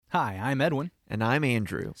Hi, I'm Edwin. And I'm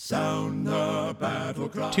Andrew. Sound the battle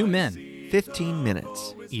cry. 2 men, 15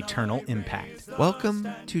 minutes. eternal impact. Welcome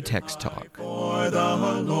to Text Talk. For the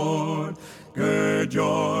Lord, gird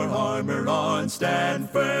your armor on, stand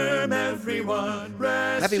firm, everyone.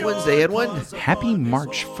 Rest Happy your Wednesday, Edwin. cause Happy upon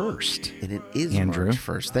March the 1st, And it is Andrew. March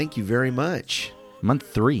 1st. Thank you very much. month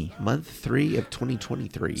 3. Month 3 of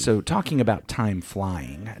 2023. So talking about time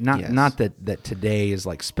flying, not Yes. that today is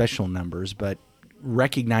like special numbers, but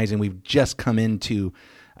recognizing we've just come into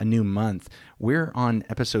a new month. We're on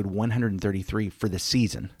episode 133 for the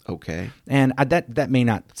season. Okay. And that may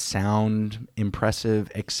not sound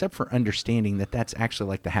impressive, except for understanding that that's actually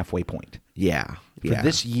like the halfway point. Yeah. For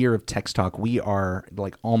this year of Text Talk, we are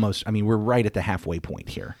like almost, we're right at the halfway point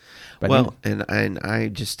here. But Well, and I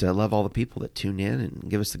just love all the people that tune in and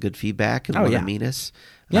give us the good feedback and want yeah. to meet us.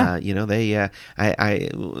 Yeah.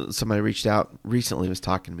 Somebody reached out recently, was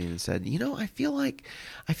talking to me and said, I feel like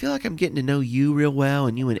I'm getting to know you real well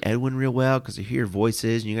and you and Edwin real well because I hear your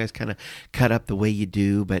voices and you guys kind of cut up the way you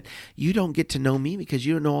do, but you don't get to know me because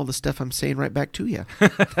you don't know all the stuff I'm saying right back to you.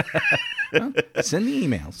 send the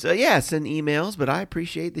emails. So yeah, send emails, but I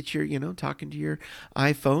appreciate that you're, talking to your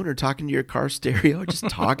iPhone or talking to your car stereo, just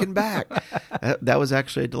talking back. That was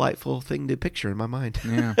actually a delightful thing to picture in my mind.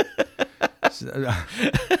 Yeah.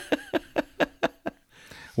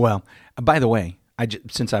 Well, by the way,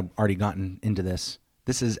 since I've already gotten into this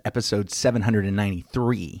is episode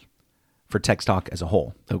 793 for Text Talk as a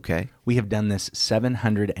whole. Okay. We have done this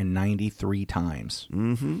 793 times.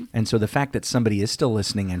 Mm-hmm. And so the fact that somebody is still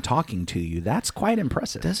listening and talking to you, that's quite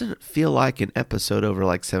impressive. Doesn't feel like an episode over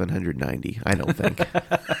like 790, I don't think.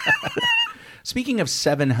 Speaking of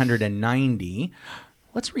 790,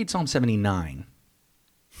 let's read Psalm 79.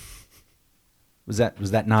 Was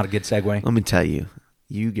that not a good segue? Let me tell you,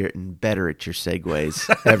 you getting better at your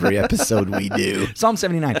segues every episode we do. Psalm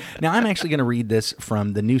 79. Now, I'm actually going to read this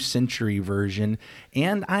from the New Century Version,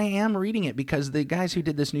 and I am reading it because the guys who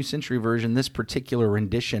did this New Century Version, this particular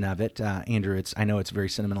rendition of it, Andrew, I know it's very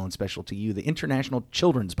sentimental and special to you, the International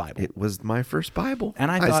Children's Bible. It was my first Bible,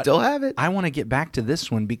 And I thought, still have it. I want to get back to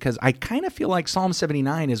this one because I kind of feel like Psalm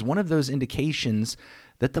 79 is one of those indications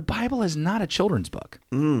that the Bible is not a children's book.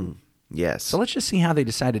 Yes. So let's just see how they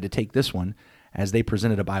decided to take this one as they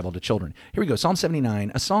presented a Bible to children. Here we go. Psalm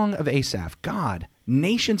 79, a song of Asaph. God,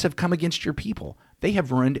 nations have come against your people. They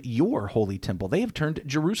have ruined your holy temple. They have turned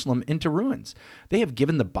Jerusalem into ruins. They have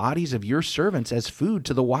given the bodies of your servants as food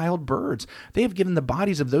to the wild birds. They have given the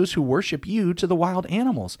bodies of those who worship you to the wild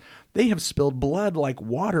animals. They have spilled blood like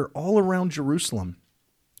water all around Jerusalem.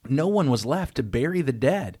 No one was left to bury the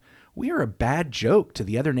dead. We are a bad joke to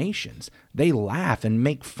the other nations. They laugh and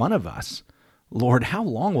make fun of us. Lord, how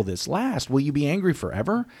long will this last? Will you be angry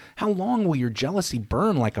forever? How long will your jealousy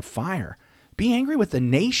burn like a fire? Be angry with the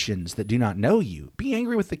nations that do not know you. Be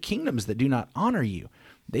angry with the kingdoms that do not honor you.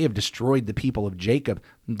 They have destroyed the people of Jacob.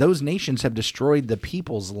 Those nations have destroyed the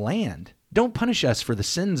people's land. Don't punish us for the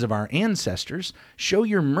sins of our ancestors. Show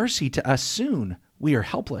your mercy to us soon. We are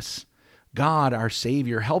helpless. God, our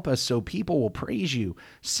Savior, help us so people will praise you.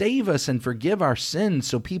 Save us and forgive our sins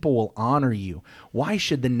so people will honor you. Why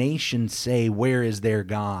should the nations say, where is their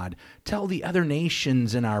God? Tell the other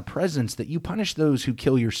nations in our presence that you punish those who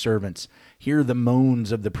kill your servants. Hear the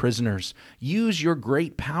moans of the prisoners. Use your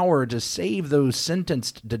great power to save those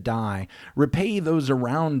sentenced to die. Repay those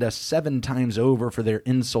around us 7 times over for their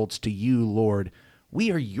insults to you, Lord. We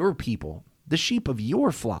are your people, the sheep of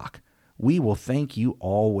your flock. We will thank you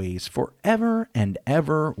always. Forever and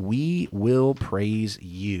ever we will praise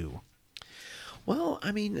you. Well,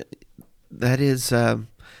 that is a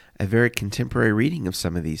very contemporary reading of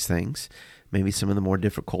some of these things. Maybe some of the more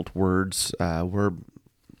difficult words were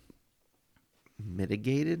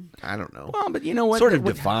mitigated. I don't know. Well, but you know what? Sort of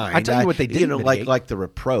defined. I tell you what they did. Like the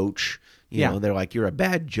reproach. You know, they're like, you're a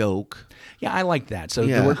bad joke. Yeah, I like that. So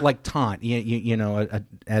the word like taunt,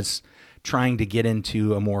 as trying to get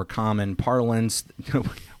into a more common parlance,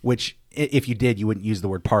 which if you did, you wouldn't use the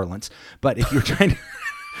word parlance. But if you're trying to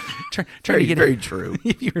to get very true.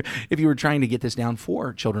 If you were trying to get this down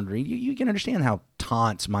for children to read, you can understand how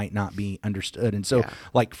taunts might not be understood. And so,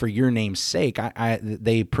 like for your name's sake,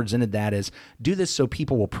 they presented that as do this so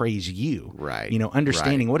people will praise you. Right.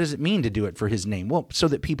 Understanding what does it mean to do it for his name? Well, so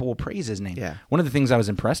that people will praise his name. Yeah. One of the things I was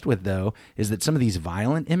impressed with, though, is that some of these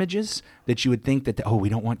violent images that you would think that, we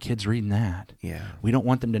don't want kids reading that. Yeah. We don't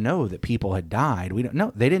want them to know that people had died.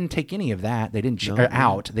 No, they didn't take any of that. They didn't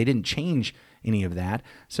out. They didn't change any of that.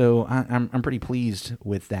 So I'm pretty pleased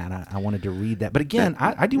with that. I wanted to read that. But again,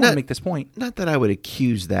 I do want to make this point. Not that I would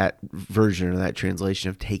accuse that version or that translation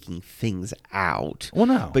of taking things out. Well,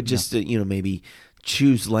 no. But just, maybe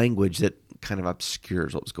choose language that kind of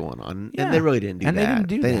obscures what was going on. Yeah. And they really didn't do and that.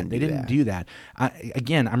 they didn't do that.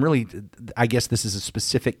 I guess this is a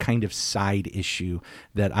specific kind of side issue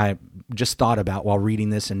that I just thought about while reading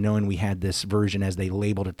this and knowing we had this version as they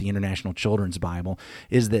labeled it, the International Children's Bible,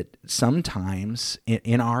 is that sometimes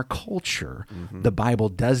in our culture, the Bible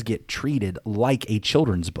does get treated like a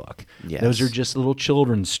children's book. Yes. Those are just little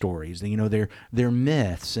children's stories. You know, they're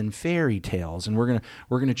myths and fairy tales, and we're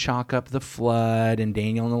gonna chalk up the flood and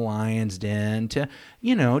Daniel and the lion's den to,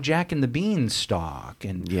 you know, Jack and the Beanstalk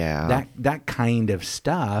and that kind of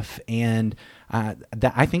stuff. And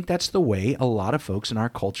I think that's the way a lot of folks in our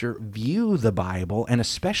culture view the Bible, and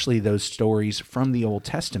especially those stories from the Old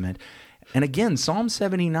Testament. And again, Psalm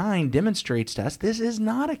 79 demonstrates to us this is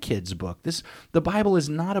not a kid's book. The Bible is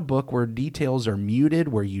not a book where details are muted,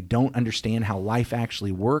 where you don't understand how life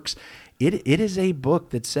actually works. It is a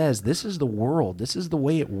book that says this is the world. This is the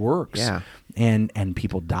way it works. Yeah. And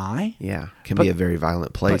people die. Yeah. Can be a very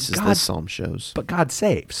violent place, as God, this psalm shows. But God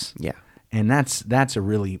saves. Yeah. And that's a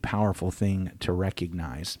really powerful thing to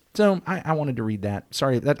recognize. So I wanted to read that.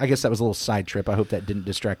 Sorry, I guess that was a little side trip. I hope that didn't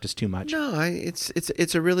distract us too much. No,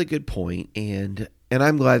 it's a really good point, and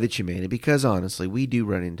I'm glad that you made it, because honestly, we do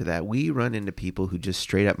run into that. We run into people who just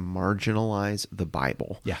straight up marginalize the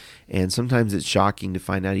Bible. Yeah. And sometimes it's shocking to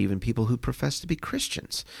find out even people who profess to be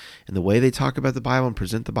Christians, and the way they talk about the Bible and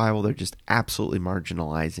present the Bible, they're just absolutely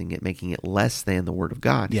marginalizing it, making it less than the Word of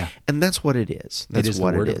God. Yeah. And that's what it is. That's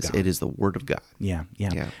what it is. It is the Word of God. Yeah.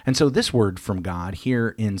 And so this word from God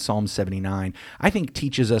here in Psalm 79, I think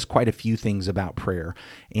teaches us quite a few things about prayer.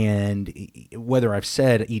 And whether I've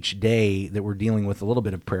said each day that we're dealing with a little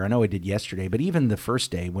bit of prayer, I know I did yesterday, but even the first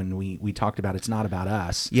day when we talked about it's not about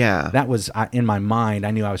us, that was in my mind. I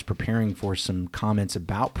knew I was preparing for some comments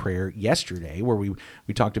about prayer yesterday, where we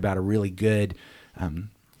talked about a really good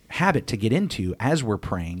habit to get into as we're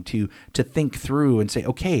praying, to think through and say,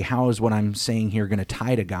 okay, how is what I'm saying here going to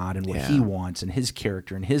tie to God and what He wants and His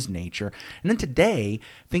character and His nature? And then today,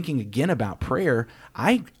 thinking again about prayer,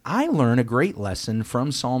 I learn a great lesson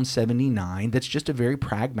from Psalm 79 that's just a very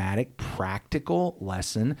pragmatic, practical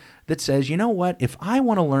lesson that says, you know what, if I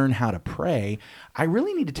want to learn how to pray, I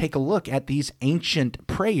really need to take a look at these ancient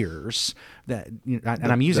prayers that,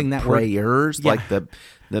 and I'm using that word. Prayers, like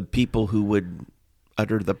the people who would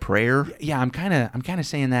utter the prayer. Yeah, I'm kind of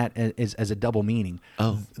saying that as a double meaning.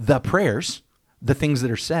 Oh, the prayers, the things that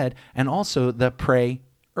are said, and also the prayers,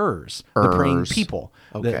 the praying people,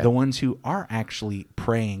 okay. the ones who are actually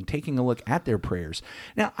praying, taking a look at their prayers.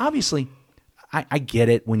 Now, obviously, I get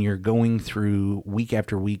it when you're going through week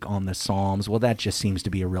after week on the Psalms. Well, that just seems to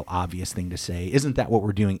be a real obvious thing to say. Isn't that what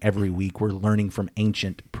we're doing every week? We're learning from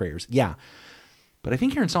ancient prayers. Yeah. But I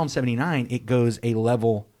think here in Psalm 79, it goes a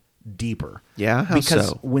level deeper. Yeah, how because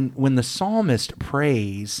so? when the psalmist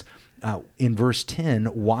prays in verse 10,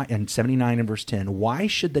 why, and 79 in verse 10, why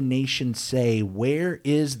should the nation say, where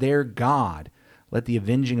is their God? Let the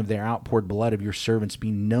avenging of their outpoured blood of your servants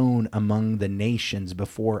be known among the nations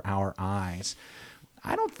before our eyes.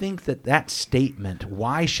 I don't think that statement,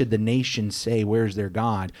 why should the nation say, where's their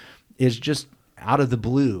God, is just out of the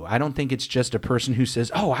blue. I don't think it's just a person who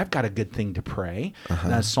says, oh, I've got a good thing to pray.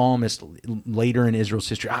 The psalmist later in Israel's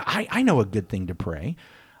history, I know a good thing to pray.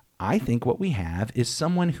 I think what we have is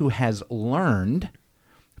someone who has learned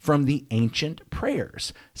from the ancient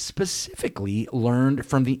prayers, specifically learned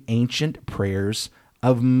from the ancient prayers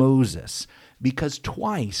of Moses. Because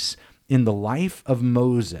twice in the life of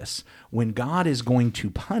Moses, when God is going to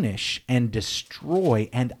punish and destroy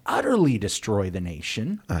and utterly destroy the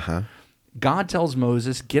nation, God tells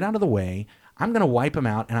Moses, get out of the way. I'm going to wipe them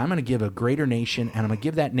out, and I'm going to give a greater nation, and I'm going to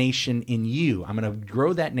give that nation in you. I'm going to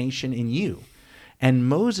grow that nation in you. And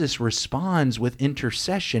Moses responds with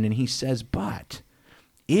intercession, and he says, but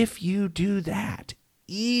if you do that,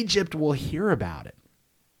 Egypt will hear about it,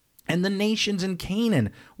 and the nations in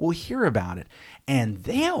Canaan will hear about it, and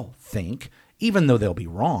they'll think, even though they'll be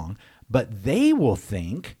wrong, but they will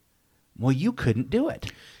think, well, you couldn't do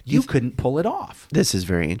it. You couldn't pull it off. This is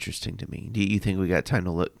very interesting to me. Do you think we got time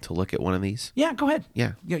to look at one of these? Yeah, go ahead.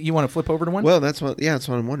 Yeah. You want to flip over to one? Well, that's what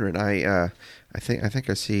I'm wondering. I think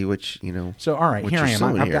I see which, So, all right, here I am.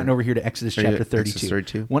 I've gotten over here to Exodus chapter 32. Exodus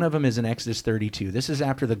 32. One of them is in Exodus 32. This is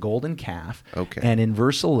after the golden calf. Okay. And in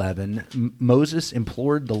verse 11, Moses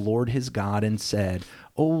implored the Lord his God and said,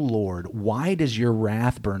 O Lord, why does your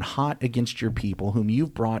wrath burn hot against your people, whom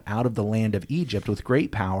you've brought out of the land of Egypt with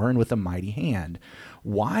great power and with a mighty hand?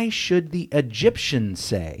 Why should the Egyptians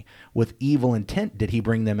say, with evil intent did he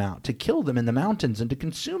bring them out, to kill them in the mountains and to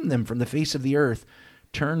consume them from the face of the earth?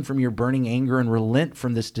 Turn from your burning anger and relent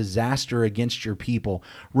from this disaster against your people.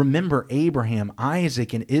 Remember Abraham,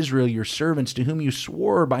 Isaac, and Israel, your servants, to whom you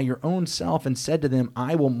swore by your own self and said to them,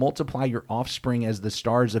 I will multiply your offspring as the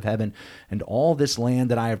stars of heaven, and all this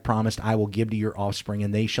land that I have promised I will give to your offspring,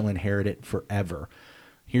 and they shall inherit it forever.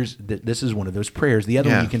 This is one of those prayers. The other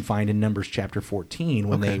one you can find in Numbers chapter 14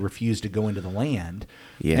 when they refuse to go into the land.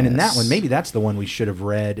 Yes. And in that one, maybe that's the one we should have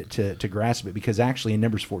read to grasp it, because actually in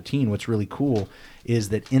Numbers 14, what's really cool is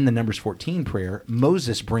that in the Numbers 14 prayer,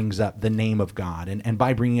 Moses brings up the name of God. And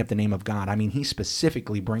by bringing up the name of God, I mean he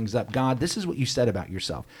specifically brings up, God, this is what you said about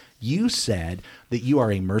yourself. You said that you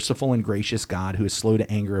are a merciful and gracious God who is slow to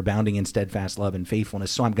anger, abounding in steadfast love and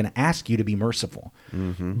faithfulness. So I'm going to ask you to be merciful.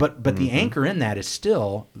 But the anchor in that is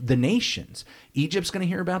still the nations. Egypt's going to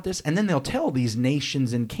hear about this, and then they'll tell these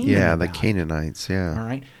nations in Canaan. Yeah, the about it. Canaanites, yeah. All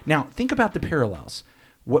right. Now, think about the parallels.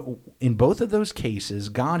 In both of those cases,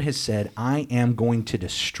 God has said, I am going to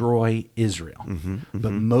destroy Israel.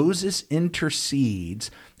 But Moses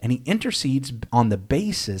intercedes, and he intercedes on the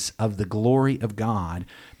basis of the glory of God,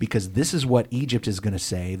 because this is what Egypt is going to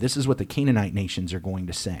say. This is what the Canaanite nations are going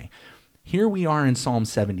to say. Here we are in Psalm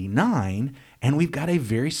 79, and we've got a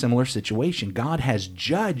very similar situation. God has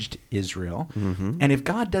judged Israel, and if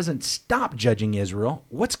God doesn't stop judging Israel,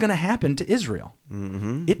 what's going to happen to Israel?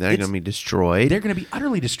 They're going to be destroyed. They're going to be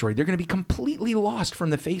utterly destroyed. They're going to be completely lost from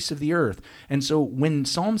the face of the earth. And so when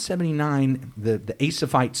Psalm 79, the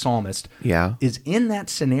Asaphite psalmist, is in that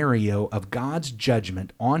scenario of God's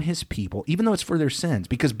judgment on his people, even though it's for their sins,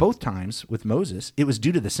 because both times with Moses, it was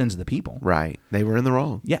due to the sins of the people. Right. They were in the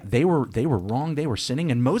wrong. Yeah, they were wrong. They were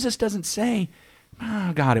sinning. And Moses doesn't say,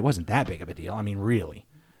 oh, God, it wasn't that big of a deal. I mean, really.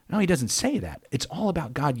 No, he doesn't say that. It's all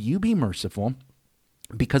about, God, you be merciful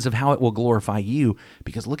because of how it will glorify you,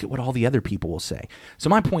 because look at what all the other people will say. So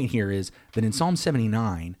my point here is that in Psalm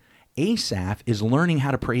 79, Asaph is learning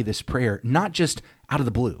how to pray this prayer, not just out of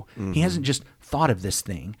the blue. He hasn't just thought of this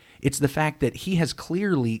thing. It's the fact that he has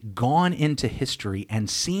clearly gone into history and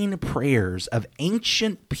seen prayers of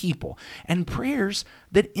ancient people and prayers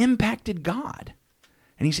that impacted God.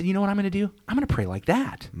 And he said, you know what I'm going to do? I'm going to pray like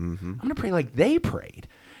that. I'm going to pray like they prayed.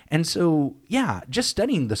 And so, yeah, just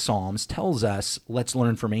studying the Psalms tells us, let's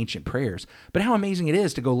learn from ancient prayers. But how amazing it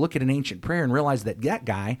is to go look at an ancient prayer and realize that that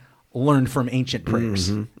guy learned from ancient prayers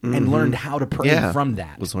and learned how to pray from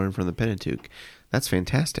that. Was learned from the Pentateuch. That's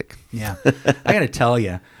fantastic. Yeah. I got to tell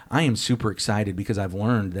you, I am super excited because I've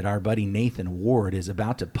learned that our buddy Nathan Ward is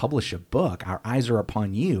about to publish a book, Our Eyes Are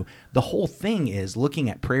Upon You. The whole thing is looking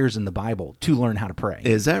at prayers in the Bible to learn how to pray.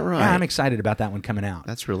 Is that right? Yeah, I'm excited about that one coming out.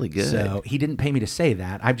 That's really good. So he didn't pay me to say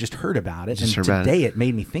that. I've just heard about it. And today it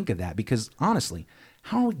made me think of that because honestly,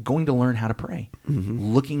 how are we going to learn how to pray?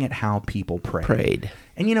 Looking at how people prayed.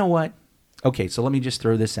 And you know what? Okay, so let me just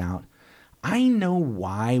throw this out. I know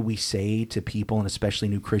why we say to people, and especially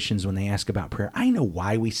new Christians when they ask about prayer, I know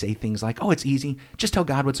why we say things like, oh, it's easy. Just tell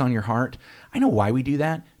God what's on your heart. I know why we do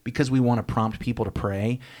that, because we want to prompt people to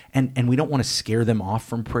pray, and we don't want to scare them off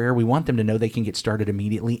from prayer. We want them to know they can get started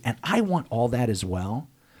immediately, and I want all that as well.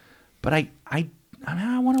 But I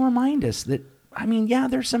want to remind us that, I mean, yeah,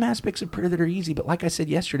 there's some aspects of prayer that are easy, but like I said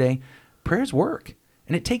yesterday, prayer's work.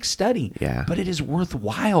 And it takes study, but it is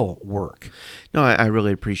worthwhile work. No, I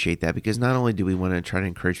really appreciate that, because not only do we want to try to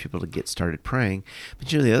encourage people to get started praying,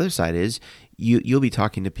 but you know, the other side is you'll be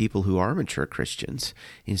talking to people who are mature Christians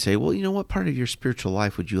and you say, well, you know, what part of your spiritual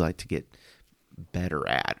life would you like to get better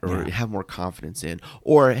at or have more confidence in?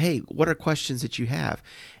 Or, hey, what are questions that you have?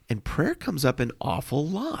 And prayer comes up an awful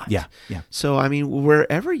lot. Yeah. So, I mean,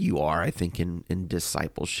 wherever you are, I think in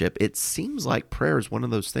discipleship, it seems like prayer is one of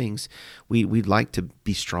those things we'd like to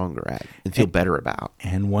be stronger at and feel better about.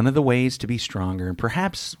 And one of the ways to be stronger, and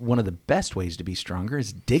perhaps one of the best ways to be stronger,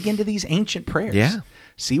 is dig into these ancient prayers. Yeah.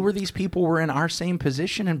 See where these people were in our same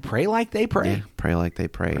position and pray like they pray. Yeah, pray like they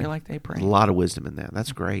pray. Pray like they pray. A lot of wisdom in that.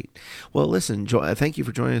 That's great. Well, listen, thank you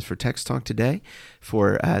for joining us for Text Talk today,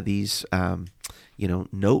 for these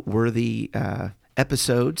noteworthy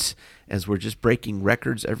episodes, as we're just breaking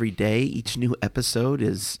records every day. Each new episode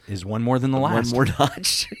is one more than the last. One more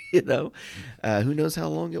notch, who knows how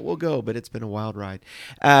long it will go, but it's been a wild ride.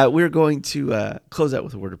 We're going to close out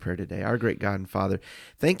with a word of prayer today. Our great God and Father,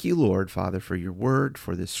 thank you, Lord, Father, for your word,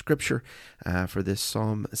 for this scripture, for this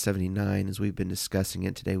Psalm 79. As we've been discussing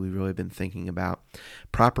it today, we've really been thinking about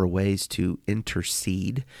proper ways to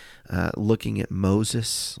intercede, looking at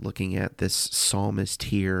Moses, looking at this psalmist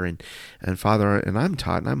here, and Father, and I'm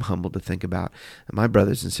taught and I'm humbled to think about my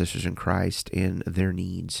brothers and sisters in Christ and their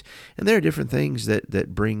needs. And there are different things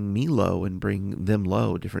that bring me low and bring them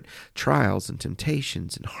low, different trials and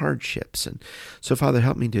temptations and hardships. And so, Father,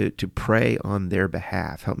 help me to pray on their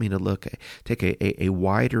behalf. Help me to take a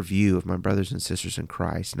wider view of my brothers and sisters in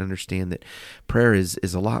Christ and understand that prayer is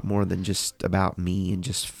a lot more than just about me and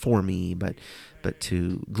just for me, but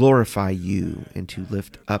to glorify you and to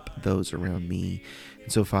lift up those around me.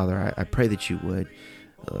 And so, Father, I pray that you would,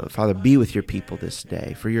 Father, be with your people this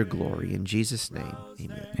day for your glory. In Jesus' name,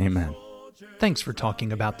 amen. Amen. Thanks for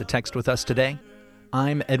talking about the text with us today.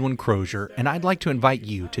 I'm Edwin Crozier, and I'd like to invite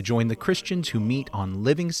you to join the Christians who meet on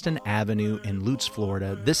Livingston Avenue in Lutz,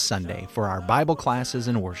 Florida this Sunday for our Bible classes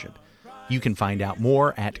and worship. You can find out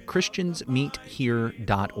more at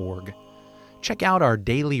christiansmeethere.org. Check out our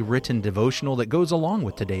daily written devotional that goes along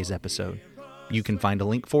with today's episode. You can find a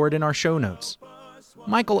link for it in our show notes.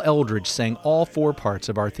 Michael Eldridge sang all 4 parts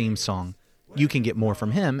of our theme song. You can get more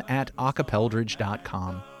from him at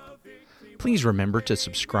acapeldridge.com. Please remember to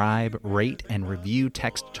subscribe, rate, and review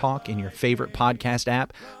Text Talk in your favorite podcast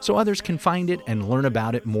app so others can find it and learn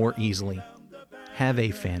about it more easily. Have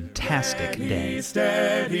a fantastic day.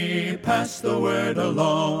 Steady, pass the word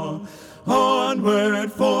along.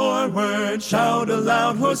 Onward, forward, shout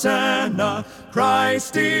aloud, Hosanna.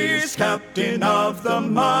 Christ is captain of the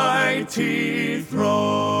mighty throne.